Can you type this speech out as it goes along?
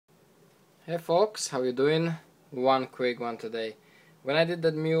Hey folks, how you doing? One quick one today. When I did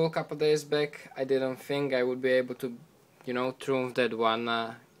that mule a couple days back, I didn't think I would be able to, triumph that one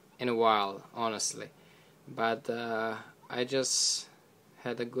in a while, honestly. But I just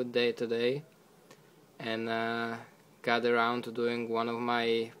had a good day today and got around to doing one of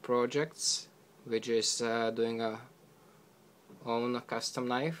my projects, which is doing a own custom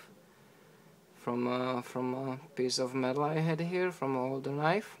knife from a piece of metal I had here from an older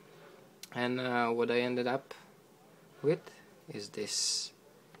knife. And what I ended up with is this.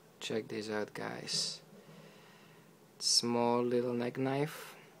 Check this out, guys. Small little neck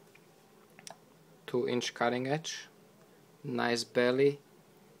knife, 2-inch cutting edge, nice belly,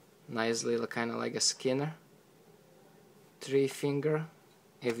 nice little kind of like a skinner, 3-finger.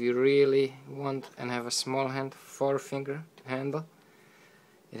 If you really want and have a small hand, 4-finger handle.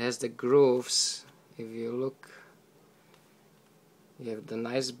 It has the grooves. If you look, you have the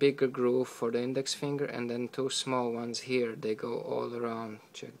nice bigger groove for the index finger and then 2 small ones here. They go all around.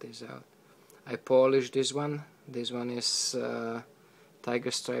 Check this out. I polished this one. This one is Tiger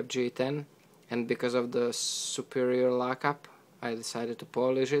Stripe G10, and because of the superior lockup I decided to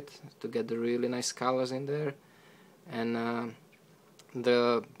polish it to get the really nice colors in there. And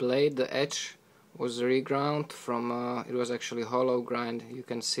the blade, the edge, was reground from it was actually hollow grind. You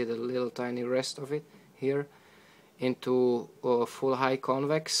can see the little tiny rest of it here, into full high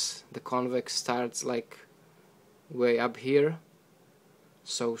convex. The convex starts like way up here,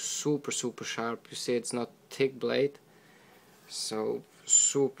 so super sharp. You see, it's not thick blade, so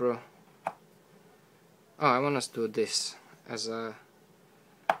super. Oh, I want to do this as a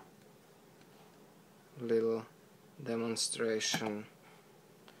little demonstration.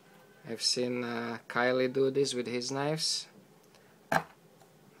 I've seen Kylie do this with his knives.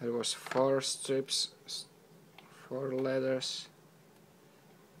 There was 4 strips, 4 leathers.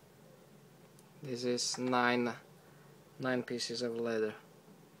 This is 9 pieces of leather.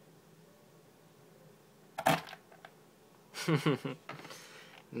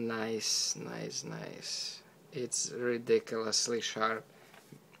 Nice. It's ridiculously sharp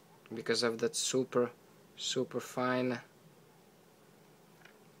because of that super fine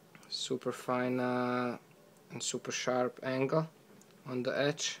and super sharp angle on the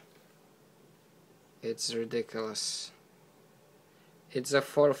edge. It's ridiculous. It's a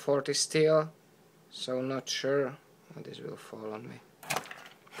 440 steel, so not sure. Oh, this will fall on me.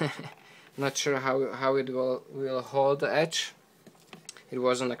 Not sure how it will hold the edge. It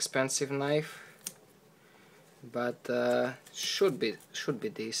was an expensive knife, but should be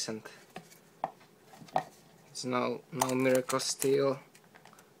decent. It's no miracle steel,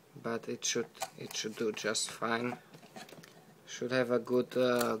 but it should do just fine. Should have a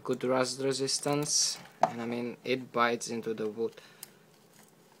good rust resistance, and I mean, it bites into the wood.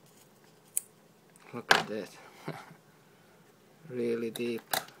 Look at that. Really deep.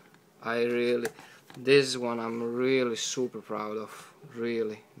 This one I'm really super proud of,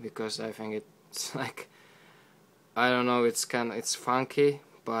 really, because I think it's like, I don't know, it's funky,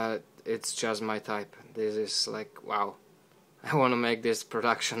 but it's just my type. This is like, wow, I want to make this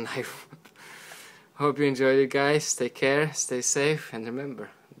production knife. Hope you enjoyed it, guys. Take care, stay safe, and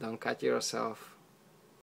remember, don't cut yourself.